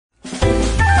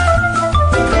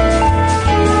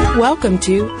Welcome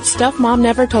to Stuff Mom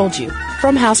Never Told You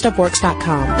from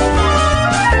HowStuffWorks.com.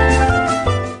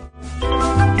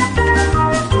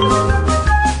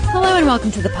 Hello and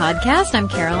welcome to the podcast. I'm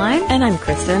Caroline. And I'm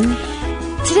Kristen.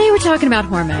 Today we're talking about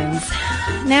hormones.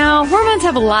 Now, hormones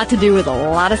have a lot to do with a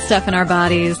lot of stuff in our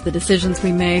bodies, the decisions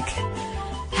we make,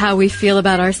 how we feel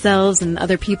about ourselves and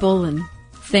other people and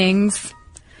things.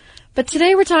 But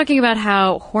today we're talking about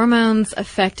how hormones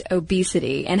affect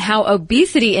obesity and how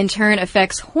obesity in turn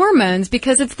affects hormones,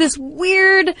 because it's this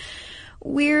weird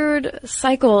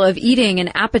cycle of eating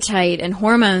and appetite and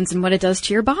hormones and what it does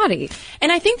to your body.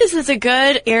 And I think this is a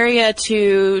good area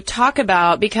to talk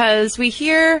about because we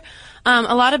hear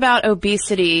a lot about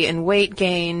obesity and weight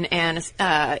gain and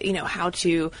how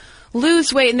to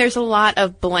lose weight, and there's a lot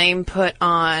of blame put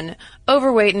on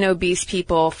overweight and obese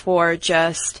people for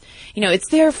just, it's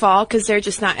their fault because they're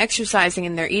just not exercising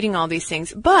and they're eating all these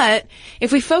things. But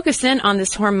if we focus in on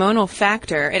this hormonal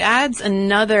factor, it adds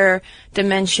another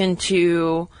dimension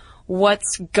to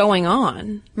what's going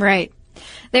on. Right.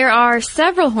 There are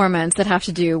several hormones that have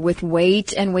to do with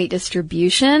weight and weight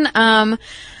distribution.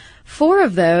 4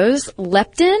 of those: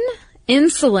 leptin,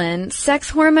 insulin, sex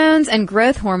hormones, and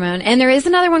growth hormone. And there is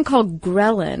another one called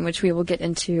ghrelin, which we will get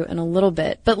into in a little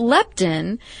bit. But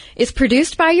leptin is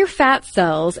produced by your fat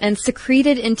cells and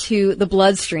secreted into the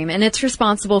bloodstream, and it's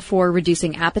responsible for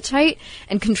reducing appetite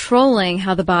and controlling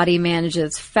how the body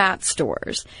manages fat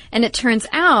stores. And it turns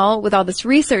out, with all this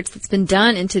research that's been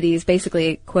done into these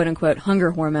basically quote-unquote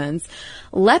hunger hormones,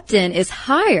 leptin is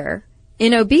higher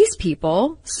in obese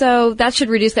people, so that should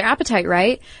reduce their appetite,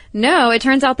 right? No, it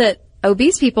turns out that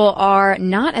obese people are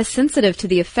not as sensitive to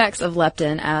the effects of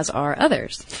leptin as are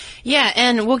others. Yeah,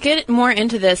 and we'll get more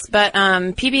into this, but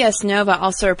PBS Nova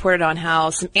also reported on how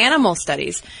some animal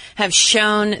studies have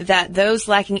shown that those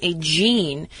lacking a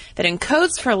gene that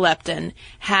encodes for leptin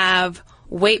have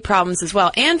weight problems as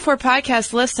well. And for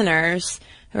podcast listeners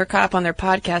who are caught up on their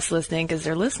podcast listening because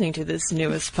they're listening to this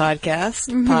newest podcast.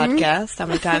 Podcast. How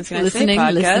many times can I say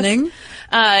podcast? Listening.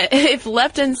 If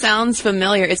leptin sounds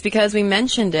familiar, it's because we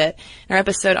mentioned it in our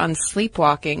episode on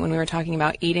sleepwalking when we were talking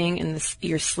about eating in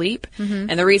your sleep.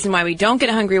 And the reason why we don't get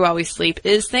hungry while we sleep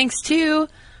is thanks to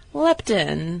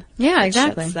leptin. Yeah,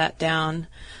 exactly. Shuts that down.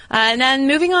 And then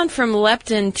moving on from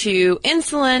leptin to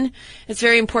insulin, it's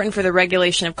very important for the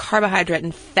regulation of carbohydrate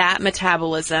and fat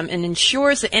metabolism and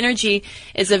ensures that energy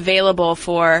is available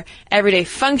for everyday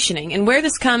functioning. And where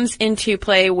this comes into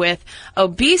play with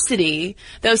obesity,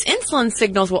 those insulin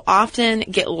signals will often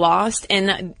get lost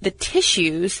in the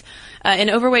tissues, and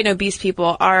overweight and obese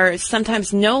people are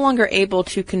sometimes no longer able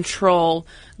to control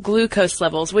glucose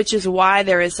levels, which is why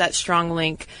there is that strong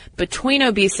link between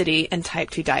obesity and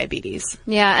type 2 diabetes.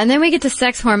 Yeah, and then we get to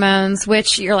sex hormones,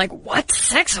 which you're like, what?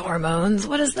 Sex hormones?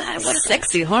 What is that? What is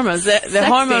sexy hormones? The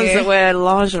hormones that wear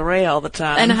lingerie all the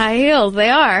time. And high heels, they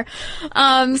are.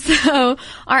 So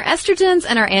our estrogens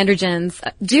and our androgens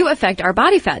do affect our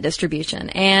body fat distribution.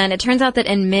 And it turns out that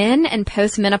in men and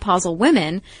postmenopausal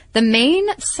women, the main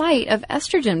site of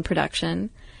estrogen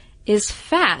production is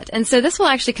fat. And so this will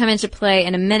actually come into play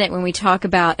in a minute when we talk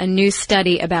about a new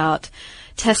study about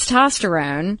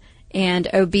testosterone and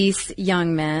obese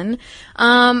young men.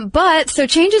 So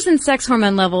changes in sex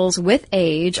hormone levels with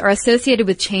age are associated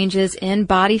with changes in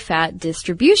body fat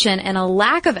distribution, and a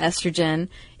lack of estrogen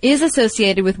is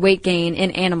associated with weight gain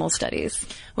in animal studies.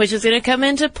 Which is going to come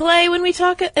into play when we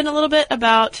talk in a little bit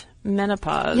about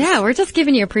menopause. Yeah, we're just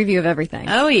giving you a preview of everything.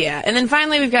 Oh, yeah. And then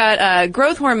finally, we've got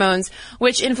growth hormones,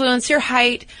 which influence your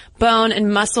height, bone,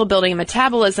 and muscle building and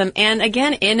metabolism. And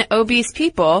again, in obese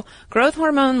people, growth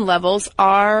hormone levels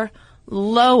are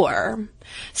lower.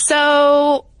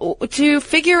 So to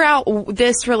figure out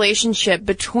this relationship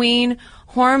between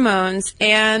hormones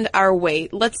and our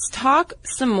weight, let's talk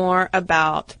some more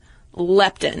about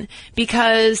leptin,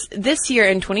 because this year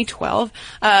in 2012,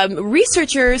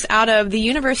 researchers out of the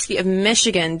University of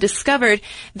Michigan discovered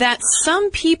that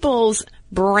some people's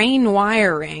brain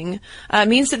wiring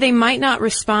means that they might not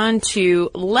respond to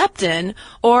leptin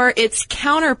or its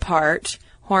counterpart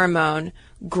hormone,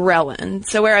 ghrelin.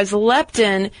 So whereas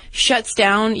leptin shuts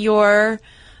down your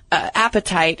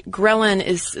appetite, ghrelin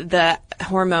is the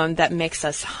hormone that makes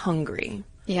us hungry.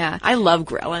 Yeah. I love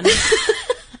ghrelin.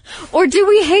 Or do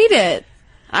we hate it?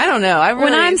 I don't know.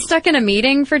 When I'm stuck in a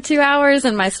meeting for 2 hours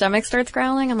and my stomach starts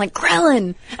growling, I'm like,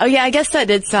 ghrelin. Oh yeah, I guess that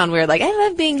did sound weird. Like, I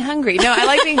love being hungry. No, I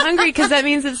like being hungry because that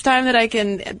means it's time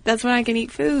that's when I can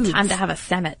eat food. Time to have a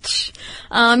sandwich.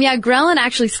 Ghrelin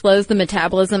actually slows the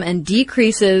metabolism and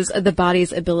decreases the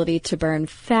body's ability to burn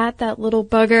fat, that little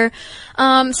bugger.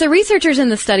 So researchers in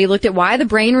the study looked at why the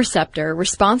brain receptor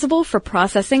responsible for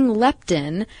processing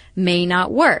leptin may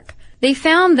not work. They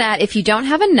found that if you don't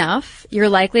have enough, you're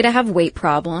likely to have weight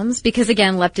problems because,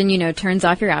 again, leptin, turns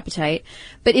off your appetite.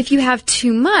 But if you have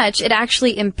too much, it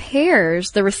actually impairs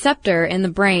the receptor in the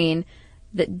brain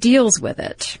that deals with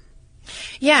it.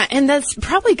 Yeah, and that's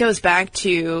probably goes back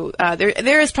to,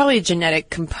 there is probably a genetic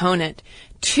component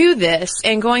to this,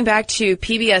 and going back to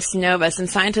PBS NOVA, some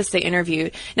scientists they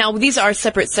interviewed. Now, these are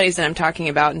separate studies that I'm talking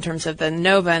about in terms of the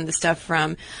NOVA and the stuff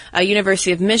from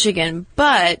University of Michigan,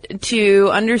 but to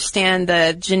understand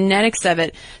the genetics of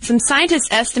it, some scientists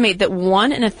estimate that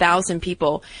 1 in 1,000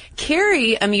 people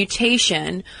carry a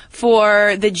mutation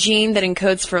for the gene that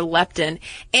encodes for leptin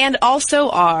and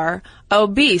also are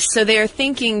obese. So they are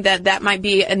thinking that that might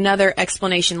be another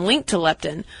explanation linked to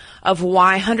leptin of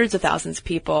why hundreds of thousands of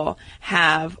people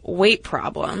have weight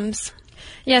problems.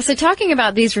 Yeah, so talking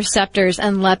about these receptors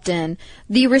and leptin,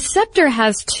 the receptor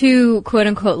has 2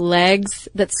 quote-unquote legs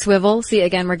that swivel. See,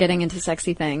 again, we're getting into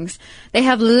sexy things. They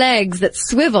have legs that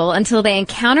swivel until they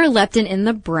encounter leptin in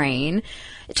the brain.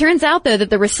 It turns out, though, that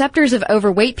the receptors of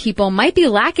overweight people might be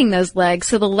lacking those legs,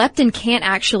 so the leptin can't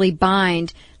actually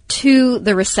bind to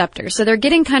the receptor. So they're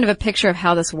getting kind of a picture of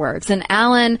how this works. And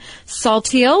Alan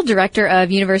Saltiel, director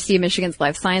of University of Michigan's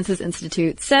Life Sciences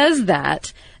Institute, says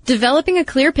that developing a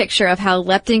clear picture of how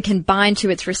leptin can bind to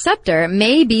its receptor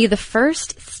may be the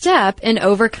first step in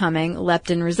overcoming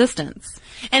leptin resistance.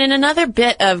 And in another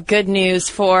bit of good news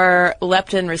for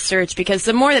leptin research, because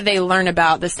the more that they learn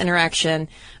about this interaction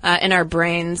in our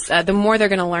brains, the more they're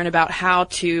going to learn about how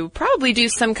to probably do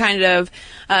some kind of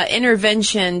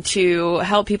intervention to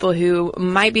help people who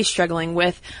might be struggling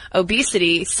with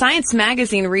obesity. Science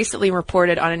Magazine recently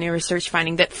reported on a new research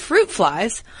finding that fruit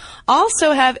flies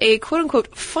also have a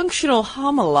quote-unquote functional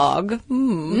homologue,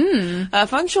 a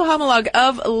functional homologue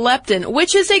of leptin,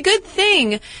 which is a good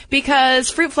thing because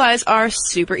fruit flies are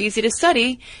super easy to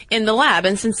study in the lab.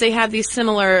 And since they have these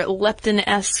similar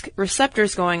leptin-esque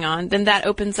receptors going on, then that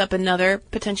opens up another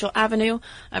potential avenue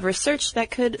of research that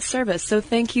could serve us. So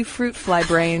thank you, fruit fly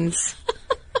brains.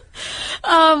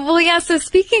 So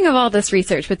speaking of all this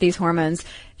research with these hormones,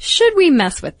 should we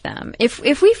mess with them?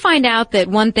 If we find out that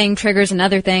one thing triggers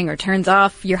another thing or turns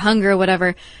off your hunger or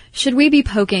whatever, should we be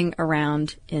poking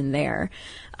around in there?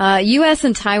 U.S.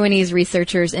 and Taiwanese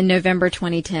researchers in November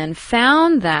 2010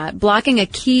 found that blocking a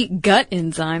key gut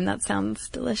enzyme, that sounds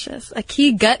delicious, a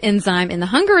key gut enzyme in the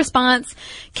hunger response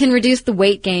can reduce the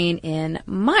weight gain in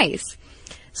mice.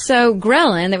 So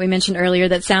ghrelin that we mentioned earlier,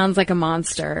 that sounds like a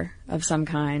monster of some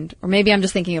kind, or maybe I'm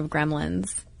just thinking of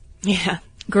gremlins. Yeah.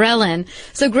 Ghrelin.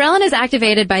 So ghrelin is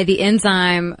activated by the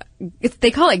enzyme, they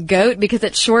call it GOAT because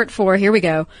it's short for, here we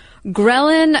go,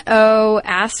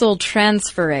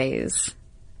 ghrelin-O-acyltransferase.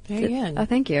 Very good. Oh,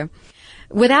 thank you.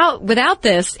 Without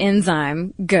this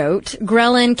enzyme, GOAT,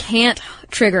 ghrelin can't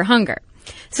trigger hunger.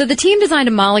 So the team designed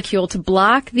a molecule to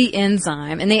block the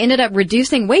enzyme, and they ended up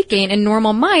reducing weight gain in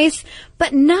normal mice,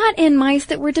 but not in mice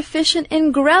that were deficient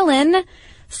in ghrelin,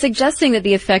 suggesting that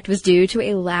the effect was due to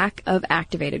a lack of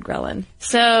activated ghrelin.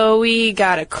 So we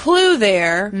got a clue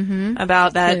there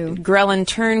about that ghrelin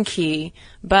turnkey,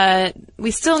 but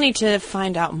we still need to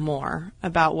find out more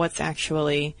about what's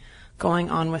actually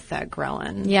going on with that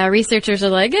ghrelin. Yeah, researchers are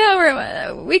like,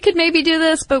 we could maybe do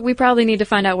this, but we probably need to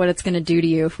find out what it's going to do to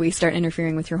you if we start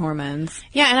interfering with your hormones.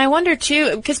 Yeah, and I wonder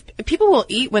too, because people will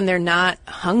eat when they're not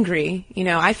hungry. You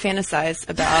know, I fantasize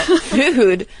about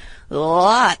food a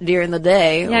lot during the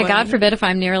day. Yeah, God forbid if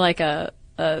I'm near like a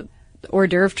hors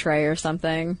d'oeuvre tray or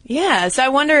something. Yeah, so I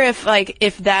wonder if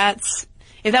that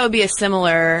would be a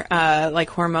similar,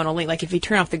 hormonal link. Like, if you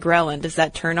turn off the ghrelin, does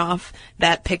that turn off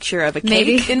that picture of a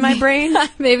cake in my brain?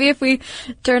 Maybe if we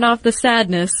turn off the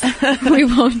sadness, we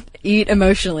won't eat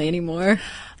emotionally anymore.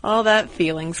 All that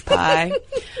feelings pie.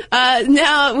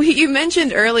 Now, you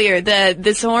mentioned earlier that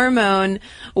this hormone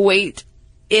weight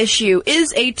issue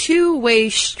is a two-way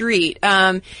street,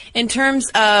 in terms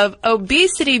of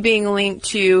obesity being linked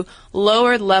to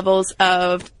lowered levels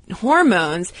of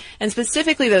hormones, and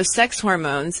specifically those sex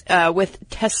hormones, with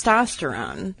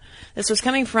testosterone. This was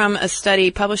coming from a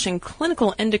study published in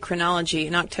Clinical Endocrinology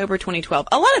in October 2012.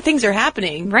 A lot of things are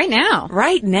happening. Right now.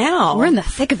 We're in the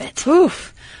thick of it.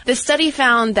 Oof. The study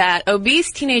found that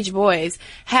obese teenage boys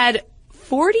had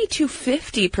 40 to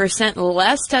 50%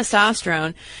 less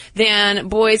testosterone than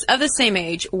boys of the same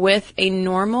age with a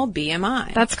normal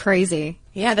BMI. That's crazy.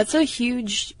 Yeah, that's a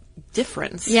huge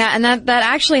difference. Yeah, and that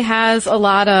actually has a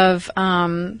lot of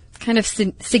kind of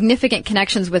significant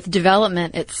connections with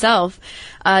development itself.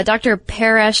 Dr.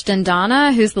 Paresh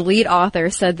Dandana, who's the lead author,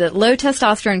 said that low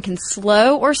testosterone can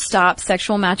slow or stop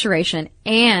sexual maturation,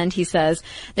 and he says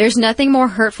there's nothing more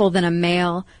hurtful than a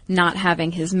male not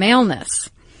having his maleness.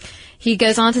 He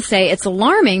goes on to say it's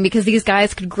alarming because these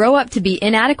guys could grow up to be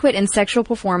inadequate in sexual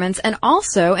performance and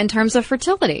also in terms of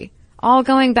fertility, all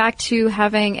going back to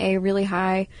having a really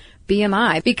high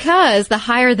BMI, because the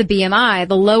higher the BMI,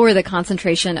 the lower the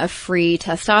concentration of free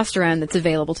testosterone that's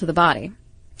available to the body.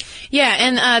 Yeah,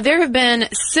 and there have been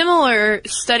similar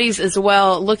studies as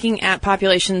well looking at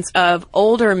populations of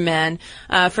older men.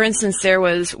 For instance, there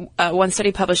was one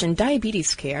study published in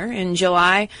Diabetes Care in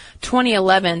July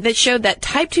 2011 that showed that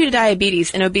type 2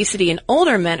 diabetes and obesity in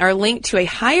older men are linked to a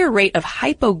higher rate of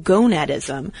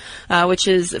hypogonadism, which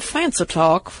is fancy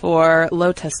talk for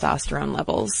low testosterone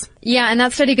levels. Yeah, and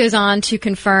that study goes on to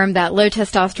confirm that low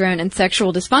testosterone and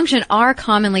sexual dysfunction are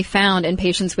commonly found in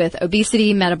patients with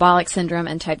obesity, metabolic syndrome,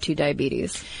 and type 2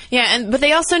 diabetes. Yeah, but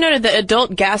they also noted that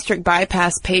adult gastric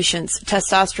bypass patients'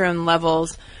 testosterone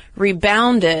levels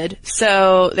rebounded,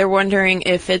 so they're wondering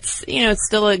if it's, it's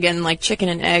still, again, like chicken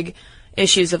and egg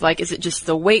issues of, like, is it just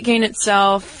the weight gain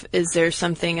itself? Is there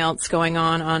something else going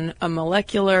on a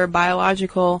molecular,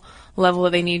 biological level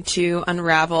that they need to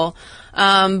unravel?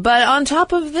 But on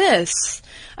top of this,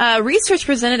 research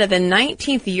presented at the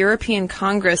 19th European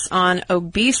Congress on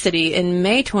Obesity in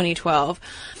May 2012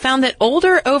 found that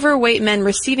older overweight men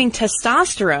receiving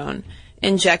testosterone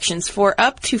injections for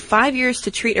up to 5 years to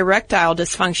treat erectile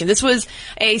dysfunction. This was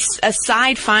a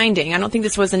side finding. I don't think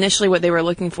this was initially what they were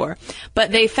looking for.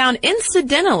 But they found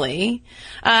incidentally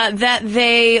that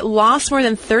they lost more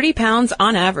than 30 pounds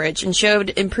on average and showed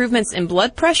improvements in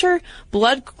blood pressure,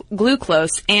 blood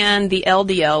glucose, and the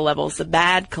LDL levels, the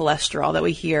bad cholesterol that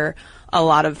we hear a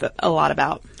lot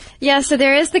about. Yeah, so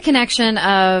there is the connection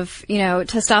of,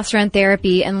 testosterone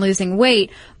therapy and losing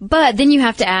weight, but then you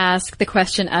have to ask the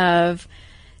question of,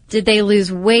 did they lose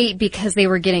weight because they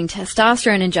were getting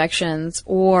testosterone injections,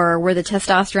 or were the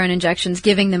testosterone injections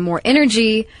giving them more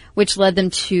energy, which led them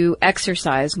to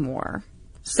exercise more?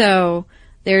 So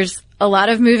there's a lot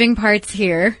of moving parts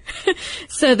here.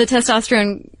 So the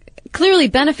testosterone clearly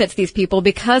benefits these people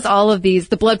because all of these,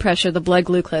 the blood pressure, the blood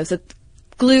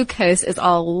glucose is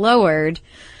all lowered,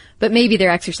 but maybe they're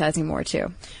exercising more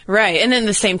too. Right. And then at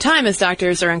the same time as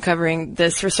doctors are uncovering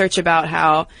this research about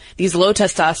how these low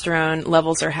testosterone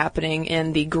levels are happening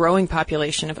in the growing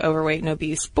population of overweight and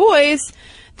obese boys,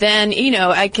 then,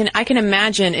 I can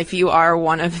imagine if you are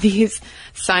one of these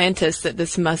scientists that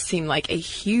this must seem like a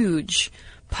huge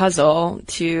puzzle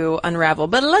to unravel.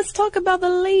 But let's talk about the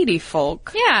lady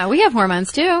folk. Yeah, we have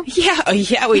hormones too.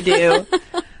 Yeah, we do.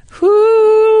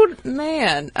 Whoo,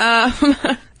 man.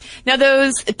 Now,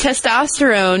 those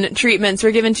testosterone treatments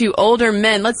were given to older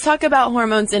men. Let's talk about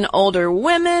hormones in older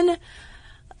women.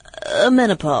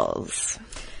 Menopause.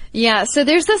 Yeah, so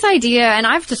there's this idea, and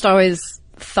I've just always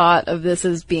thought of this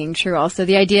as being true also,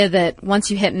 the idea that once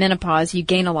you hit menopause, you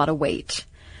gain a lot of weight.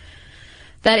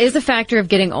 That is a factor of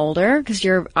getting older, because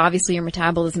obviously your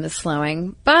metabolism is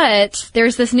slowing. But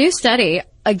there's this new study,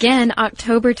 again,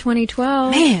 October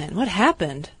 2012. Man, what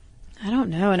happened? I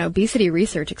don't know, an obesity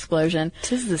research explosion.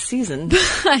 'Tis the season.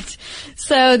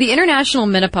 So the International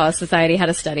Menopause Society had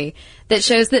a study that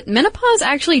shows that menopause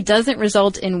actually doesn't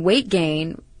result in weight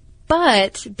gain,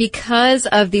 but because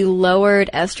of the lowered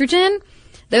estrogen,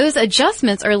 those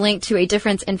adjustments are linked to a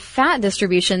difference in fat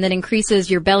distribution that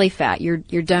increases your belly fat, your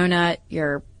donut,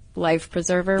 your life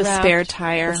preserver The wrap, spare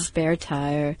tire. The spare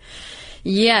tire.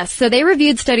 Yes, so they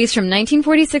reviewed studies from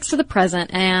 1946 to the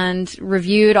present and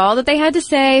reviewed all that they had to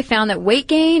say, found that weight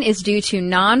gain is due to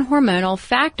non-hormonal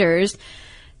factors,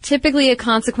 typically a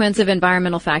consequence of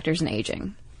environmental factors and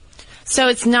aging. So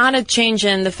it's not a change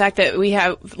in the fact that we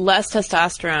have less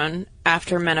testosterone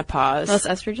after menopause. Less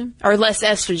estrogen? Or less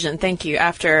estrogen, thank you,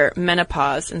 after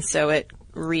menopause, and so it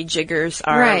rejiggers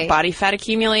our body fat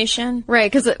accumulation. Right,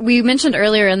 because we mentioned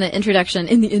earlier in the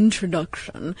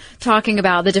introduction, talking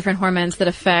about the different hormones that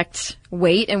affect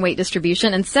weight and weight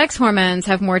distribution, and sex hormones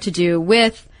have more to do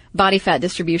with body fat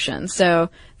distribution. So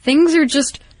things are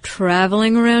just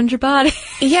traveling around your body.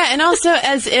 Yeah, and also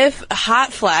as if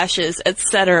hot flashes,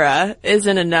 etc.,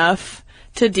 isn't enough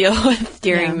to deal with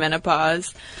during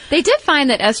menopause. They did find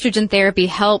that estrogen therapy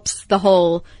helps the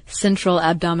whole central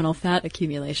abdominal fat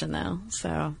accumulation, though.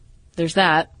 So there's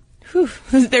that. Whew.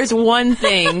 There's one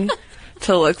thing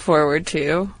to look forward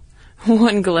to.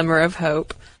 one glimmer of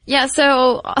hope. Yeah,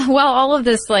 so while all of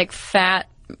this like fat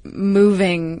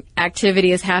moving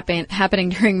activity is happening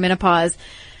during menopause,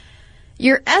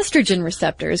 your estrogen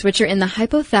receptors, which are in the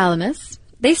hypothalamus,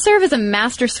 they serve as a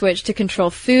master switch to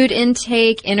control food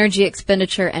intake, energy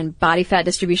expenditure, and body fat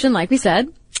distribution, like we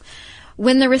said.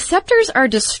 When the receptors are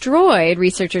destroyed,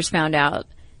 researchers found out,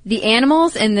 the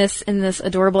animals in this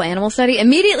adorable animal study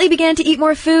immediately began to eat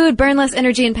more food, burn less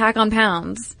energy, and pack on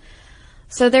pounds.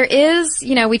 So there is,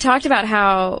 we talked about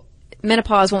how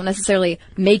menopause won't necessarily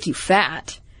make you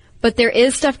fat, but there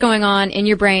is stuff going on in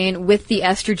your brain with the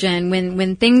estrogen.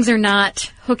 When things are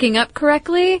not hooking up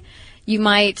correctly, you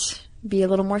might be a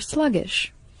little more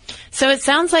sluggish. So it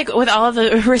sounds like with all of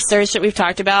the research that we've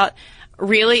talked about,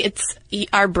 really it's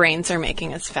our brains are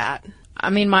making us fat. I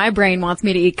mean, my brain wants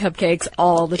me to eat cupcakes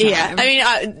all the time. Yeah,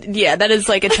 I mean, that is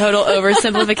like a total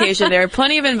oversimplification. There are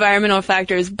plenty of environmental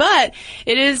factors, but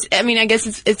it is, I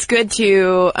guess it's good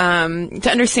to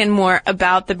understand more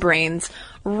about the brain's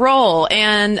role.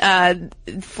 And,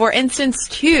 for instance,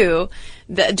 too,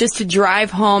 just to drive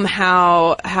home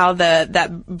how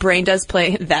that brain does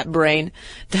play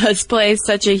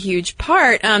such a huge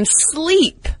part,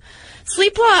 sleep.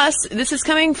 Sleep loss, this is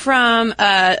coming from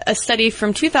a study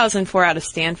from 2004 out of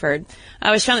Stanford. It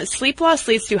was found that sleep loss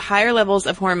leads to higher levels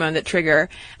of hormone that trigger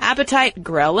appetite,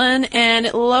 ghrelin, and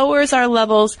it lowers our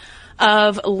levels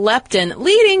of leptin,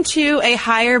 leading to a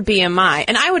higher BMI.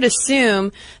 And I would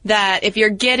assume that if you're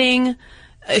getting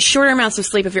shorter amounts of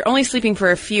sleep, if you're only sleeping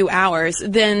for a few hours,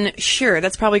 then sure,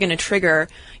 that's probably going to trigger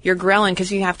your ghrelin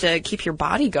because you have to keep your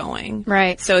body going.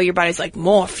 Right. So your body's like,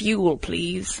 more fuel,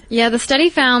 please. Yeah, the study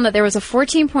found that there was a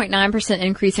 14.9%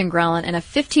 increase in ghrelin and a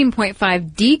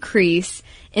 15.5% decrease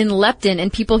in leptin in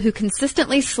people who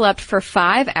consistently slept for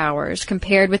 5 hours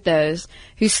compared with those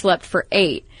who slept for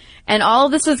 8. And all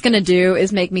this is going to do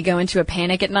is make me go into a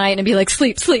panic at night and be like,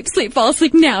 sleep, sleep, sleep, fall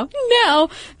asleep now,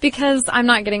 because I'm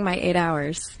not getting my 8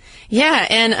 hours. Yeah,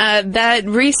 and that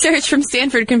research from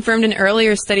Stanford confirmed an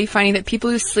earlier study finding that people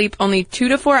who sleep only 2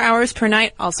 to 4 hours per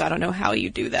night, also I don't know how you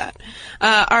do that,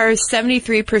 are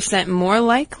 73% more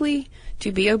likely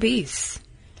to be obese.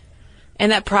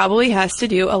 And that probably has to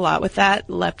do a lot with that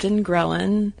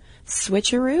leptin-ghrelin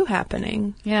switcheroo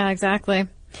happening. Yeah, exactly.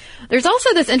 There's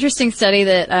also this interesting study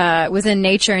that was in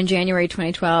Nature in January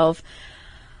 2012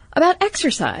 about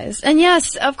exercise. And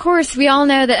yes, of course, we all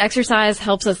know that exercise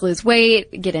helps us lose weight,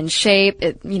 get in shape.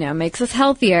 It, makes us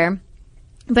healthier.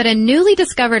 But a newly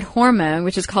discovered hormone,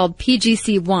 which is called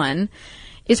PGC1,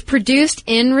 is produced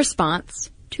in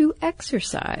response to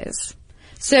exercise.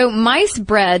 So mice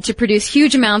bred to produce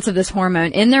huge amounts of this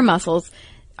hormone in their muscles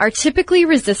are typically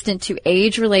resistant to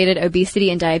age-related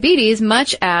obesity and diabetes,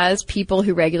 much as people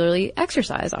who regularly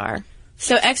exercise are.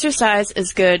 So exercise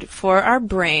is good for our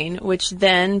brain, which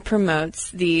then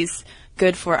promotes these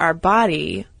good for our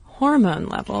body hormone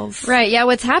levels. Right, yeah,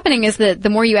 what's happening is that the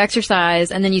more you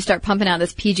exercise and then you start pumping out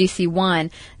this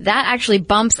PGC1, that actually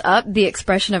bumps up the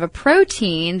expression of a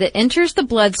protein that enters the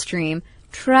bloodstream,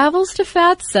 travels to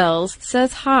fat cells,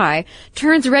 says hi,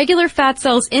 turns regular fat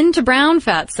cells into brown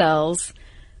fat cells,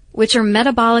 which are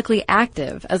metabolically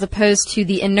active, as opposed to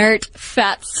the inert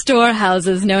fat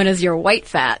storehouses known as your white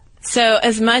fat. So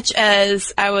as much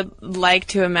as I would like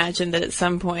to imagine that at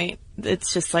some point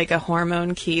it's just like a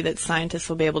hormone key that scientists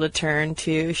will be able to turn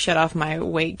to shut off my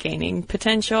weight gaining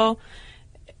potential,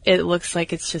 it looks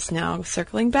like it's just now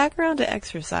circling back around to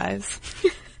exercise.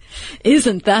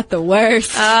 Isn't that the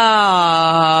worst?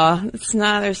 There's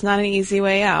not an easy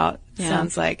way out. Yeah.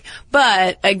 Sounds like.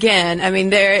 But again,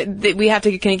 we have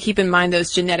to kind of keep in mind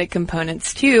those genetic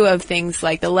components too of things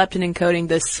like the leptin encoding,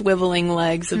 the swiveling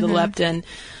legs of the leptin,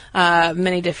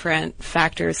 many different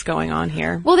factors going on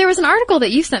here. Well, there was an article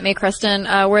that you sent me, Kristen,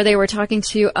 where they were talking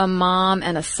to a mom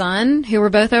and a son who were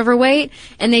both overweight,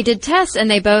 and they did tests, and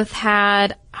they both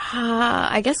had,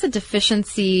 I guess, a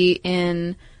deficiency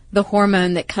in the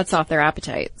hormone that cuts off their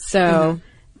appetite. So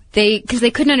because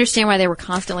they couldn't understand why they were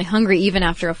constantly hungry even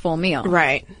after a full meal.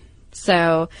 Right.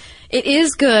 So it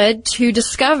is good to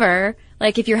discover,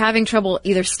 like if you're having trouble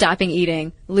either stopping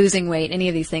eating, losing weight, any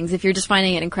of these things, if you're just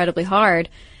finding it incredibly hard,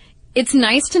 it's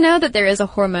nice to know that there is a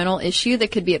hormonal issue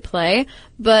that could be at play,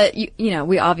 but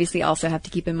we obviously also have to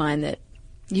keep in mind that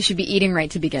you should be eating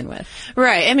right to begin with.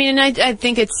 Right. And I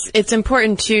think it's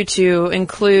important too to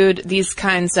include these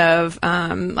kinds of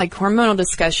like hormonal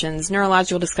discussions,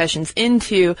 neurological discussions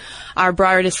into our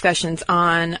broader discussions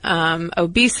on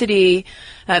obesity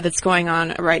that's going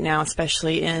on right now,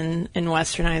 especially in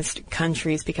westernized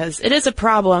countries, because it is a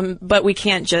problem, but we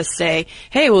can't just say,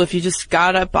 hey, well, if you just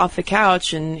got up off the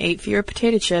couch and ate fewer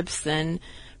potato chips, then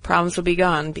problems will be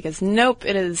gone, because nope,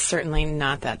 it is certainly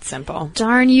not that simple.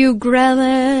 Darn you,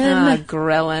 ghrelin.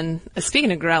 Ghrelin.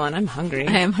 Speaking of ghrelin, I'm hungry.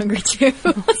 I am hungry too.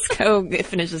 Let's go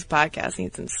finish this podcast and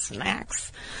eat some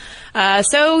snacks.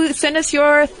 So send us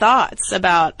your thoughts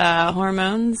about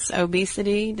hormones,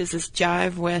 obesity. Does this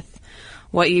jive with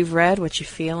what you've read, what you're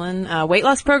feeling? Weight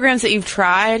loss programs that you've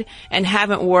tried and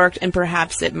haven't worked, and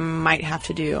perhaps it might have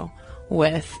to do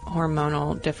with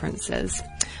hormonal differences.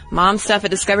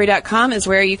 momstuff@discovery.com is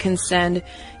where you can send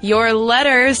your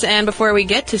letters. And before we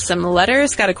get to some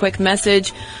letters, got a quick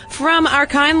message from our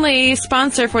kindly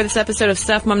sponsor for this episode of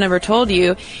Stuff Mom Never Told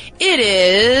You. It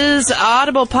is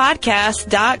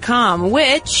audiblepodcast.com,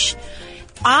 which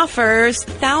offers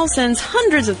thousands,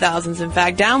 hundreds of thousands, in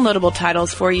fact, downloadable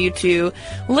titles for you to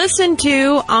listen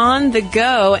to on the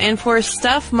go. And for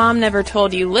Stuff Mom Never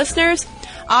Told You listeners,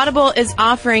 Audible is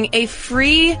offering a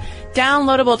free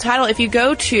downloadable title if you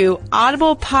go to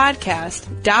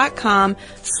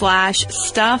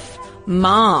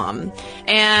audiblepodcast.com/stuffmom.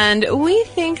 And we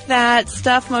think that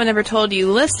Stuff Mom Never Told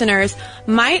You listeners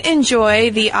might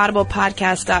enjoy the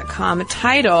audiblepodcast.com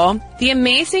title, The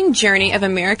Amazing Journey of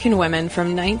American Women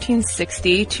from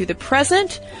 1960 to the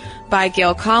Present, by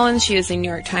Gail Collins. She is a New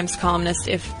York Times columnist,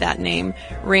 if that name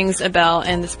rings a bell,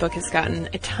 and this book has gotten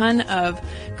a ton of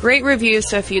great reviews.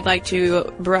 So if you'd like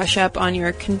to brush up on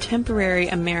your contemporary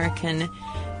American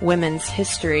women's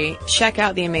history, check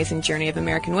out The Amazing Journey of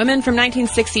American Women from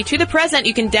 1960 to the Present.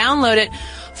 You can download it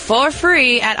for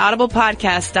free at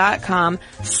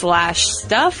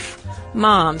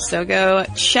audiblepodcast.com/stuffmom. So go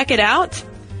check it out.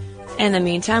 In the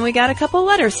meantime, we got a couple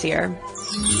letters here.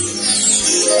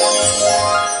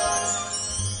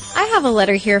 I have a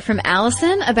letter here from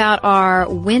Allison about our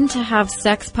When to Have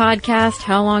Sex podcast,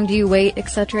 how long do you wait,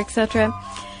 etc., etc.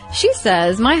 She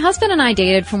says, my husband and I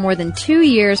dated for more than 2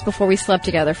 years before we slept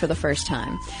together for the first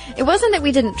time. It wasn't that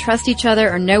we didn't trust each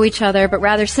other or know each other, but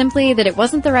rather simply that it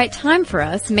wasn't the right time for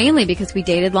us, mainly because we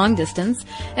dated long distance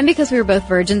and because we were both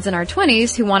virgins in our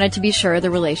 20s who wanted to be sure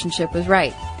the relationship was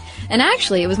right. And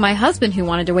actually, it was my husband who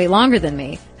wanted to wait longer than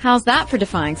me. How's that for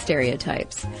defying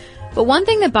stereotypes? But one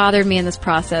thing that bothered me in this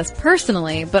process,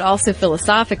 personally, but also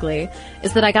philosophically,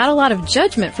 is that I got a lot of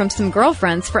judgment from some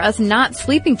girlfriends for us not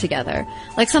sleeping together,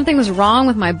 like something was wrong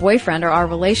with my boyfriend or our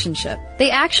relationship. They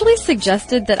actually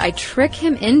suggested that I trick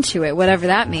him into it, whatever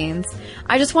that means.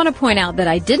 I just want to point out that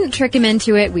I didn't trick him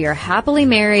into it. We are happily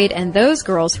married, and those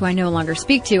girls who I no longer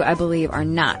speak to, I believe, are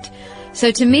not.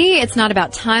 So to me, it's not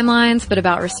about timelines, but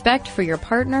about respect for your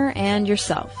partner and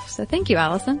yourself. So thank you,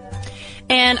 Allison.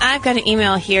 And I've got an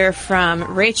email here from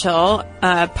Rachel,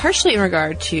 partially in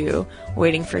regard to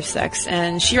waiting for sex.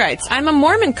 And she writes, I'm a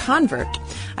Mormon convert.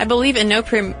 I believe in no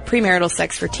premarital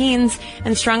sex for teens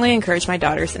and strongly encourage my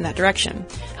daughters in that direction.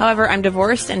 However, I'm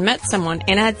divorced and met someone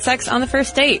and had sex on the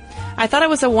first date. I thought it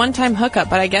was a one-time hookup,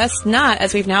 but I guess not,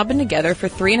 as we've now been together for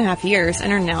 3.5 years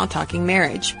and are now talking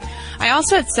marriage. I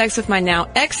also had sex with my now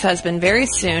ex-husband very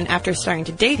soon after starting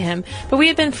to date him, but we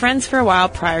had been friends for a while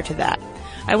prior to that.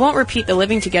 I won't repeat the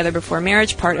living together before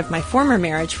marriage part of my former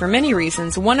marriage for many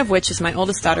reasons, one of which is my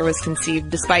oldest daughter was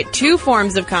conceived despite 2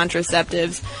 forms of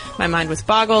contraceptives. My mind was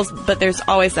boggled, but there's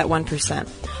always that 1%.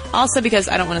 Also because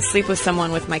I don't want to sleep with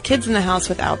someone with my kids in the house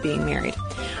without being married.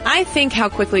 I think how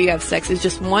quickly you have sex is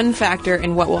just one factor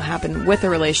in what will happen with a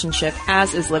relationship,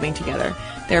 as is living together.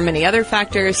 There are many other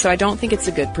factors, so I don't think it's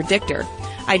a good predictor.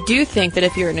 I do think that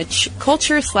if you're in a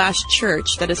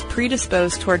culture/church that is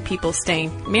predisposed toward people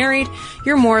staying married,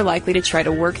 you're more likely to try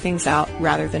to work things out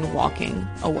rather than walking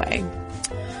away.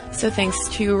 So thanks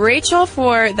to Rachel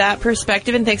for that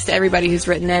perspective, and thanks to everybody who's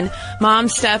written in.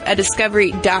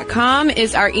 momstuff@discovery.com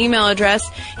is our email address.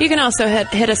 You can also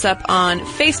hit us up on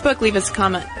Facebook. Leave us a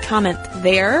comment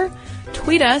there.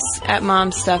 Tweet us at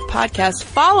momstuffpodcast.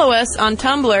 Follow us on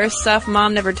Tumblr,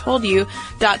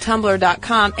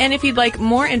 stuffmomnevertoldyou.tumblr.com. And if you'd like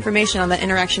more information on the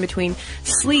interaction between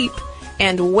sleep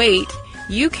and weight,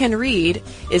 you can read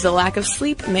Is a Lack of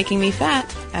Sleep Making Me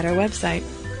Fat? At our website.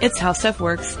 It's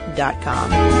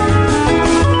howstuffworks.com.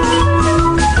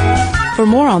 For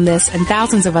more on this and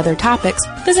thousands of other topics,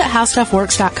 visit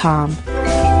howstuffworks.com.